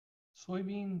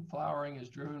Soybean flowering is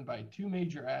driven by two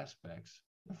major aspects,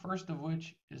 the first of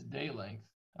which is day length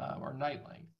or night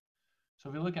length. So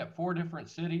if we look at 4 different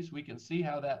cities, we can see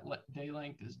how that day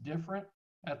length is different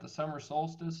at the summer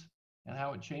solstice and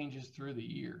how it changes through the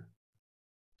year.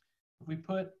 If we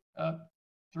put up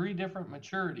 3 different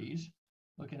maturities,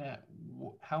 looking at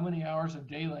how many hours of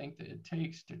day length it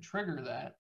takes to trigger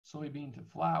that soybean to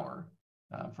flower,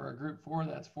 for a group 4,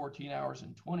 that's 14 hours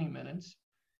and 20 minutes.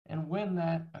 And when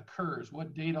that occurs,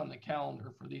 what date on the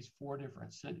calendar for these 4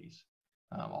 different cities,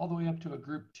 all the way up to a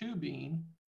group 2 bean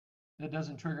that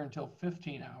doesn't trigger until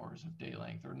 15 hours of day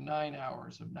length or 9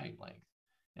 hours of night length,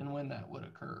 and when that would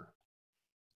occur.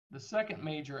 The second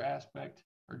major aspect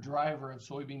or driver of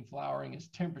soybean flowering is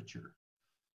temperature.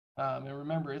 And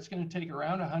remember, it's going to take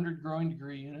around 100 growing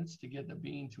degree units to get the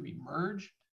bean to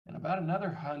emerge, and about another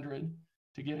 100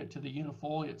 to get it to the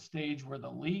unifoliate stage where the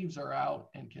leaves are out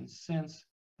and can sense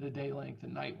the day length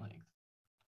and night length.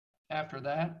 After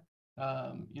that,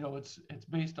 it's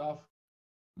based off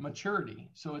maturity.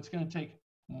 So it's going to take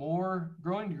more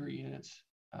growing degree units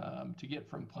to get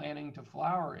from planting to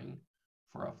flowering.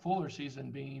 For a fuller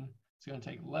season bean, it's going to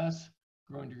take less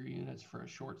growing degree units for a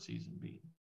short season bean.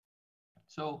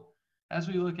 So as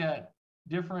we look at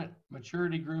different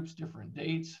maturity groups, different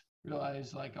dates,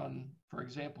 realize like for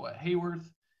example, at Hayworth,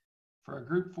 for a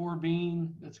group 4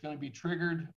 bean that's going to be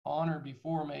triggered on or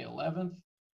before May 11th,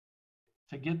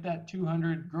 to get that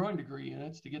 200 growing degree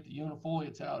units, to get the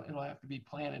unifoliates out, it'll have to be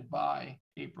planted by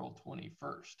April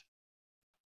 21st.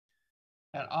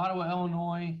 At Ottawa,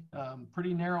 Illinois,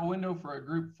 pretty narrow window for a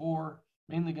group 4,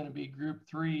 mainly going to be group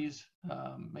 3s,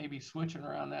 maybe switching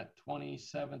around that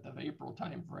 27th of April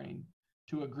timeframe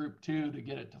to a group 2 to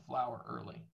get it to flower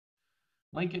early.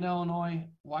 Lincoln, Illinois,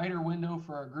 wider window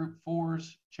for our group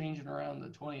 4s, changing around the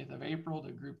 20th of April to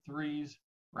group 3s,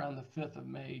 around the 5th of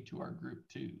May to our group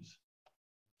 2s.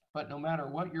 But no matter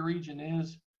what your region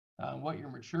is, what your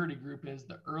maturity group is,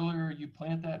 the earlier you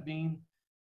plant that bean,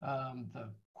 the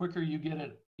quicker you get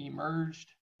it emerged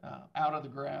out of the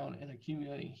ground and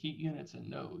accumulating heat units and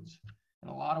nodes.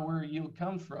 And a lot of where yield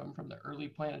comes from the early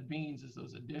planted beans, is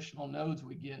those additional nodes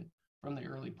we get from the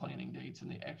early planting dates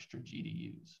and the extra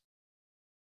GDUs.